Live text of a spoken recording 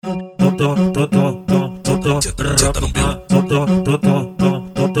Senta no bem,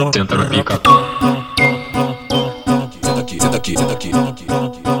 senta na pica. Senta aqui, senta aqui, senta aqui.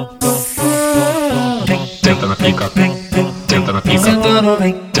 Senta na pica, senta na pica, Sentando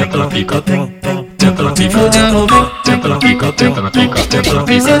vem, senta na pica, senta na pica, fudendo vem, senta na pica, senta na pica, senta na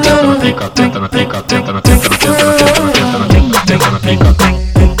pica, senta na pica, senta na pica, senta na pica, senta na pica, senta na pica,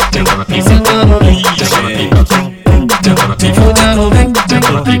 senta na pica, sentando vem, senta na pica, senta na pica, fudendo vem,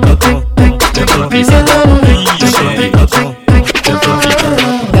 senta na pica, senta na pica, sentando vem, senta na pica, senta na pica.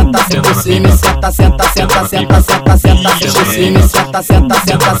 senta por cima, senta, senta, senta, senta, senta, senta por cima, senta, senta,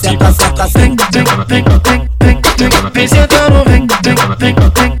 senta, senta, senta, senta, Senta na pica, senta na pica, sentando vem, senta na pica,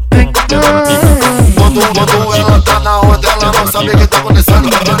 senta na pica. Quando ela tá na onda, ela não sabe o que tá acontecendo.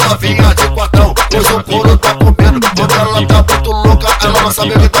 Ela vinha de quadrão, hoje o couro tá comendo. Quando ela tá muito louca, ela não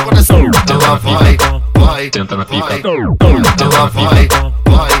sabe o que tá acontecendo. Ela vai, Senta na pica, ela vai,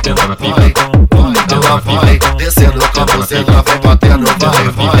 senta na pica, ela vai, descendo o campo, ela vai batendo,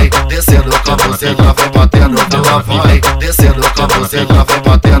 vai, descendo o campo, ela vai batendo, ela vai, descendo o campo, ela vai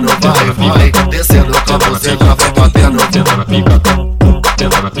batendo, vai, descendo o campo, ela vai batendo. senta na pica,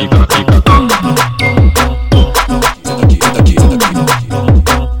 senta na pica, na pica. Senta aqui, senta aqui,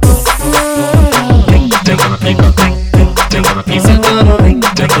 senta na pica, senta na pica, sentando vem,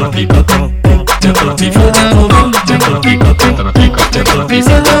 senta na pica, senta na pica, fudendo vem, senta na pica, senta na pica, senta na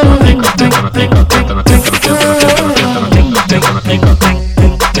pica, senta na pica, senta na pica, senta na pica,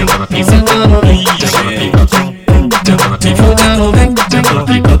 senta na pica, sentando vem, senta na pica, senta na pica, fudendo vem, senta na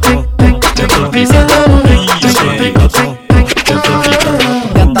pica, senta na pica, sentando vem, senta na pica, senta na pica.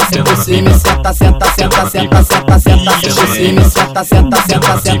 senta por cima, senta, senta, senta, senta, senta, senta por cima, senta, senta,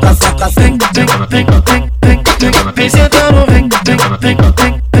 senta, senta, senta, senta, Senta na pica, senta na pica, sentando vem, senta na pica,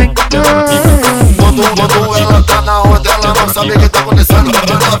 senta na pica. Quando ela tá na onda, ela não sabe o que tá acontecendo.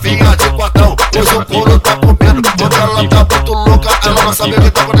 Ela vinha de quadrão, hoje o couro tá comendo. Quando ela tá muito louca, ela não sabe o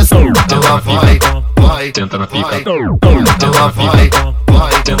que tá acontecendo. Ela vai, Senta na pica, ela vai,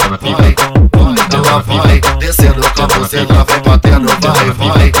 senta na pica, ela vai, descendo o campo, ela vai batendo,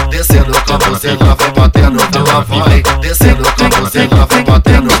 vai, descendo o campo, ela vai batendo, ela vai, descendo o campo, ela vai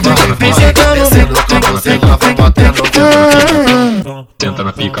batendo, vai, descendo o campo, ela vai batendo. senta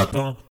na pica.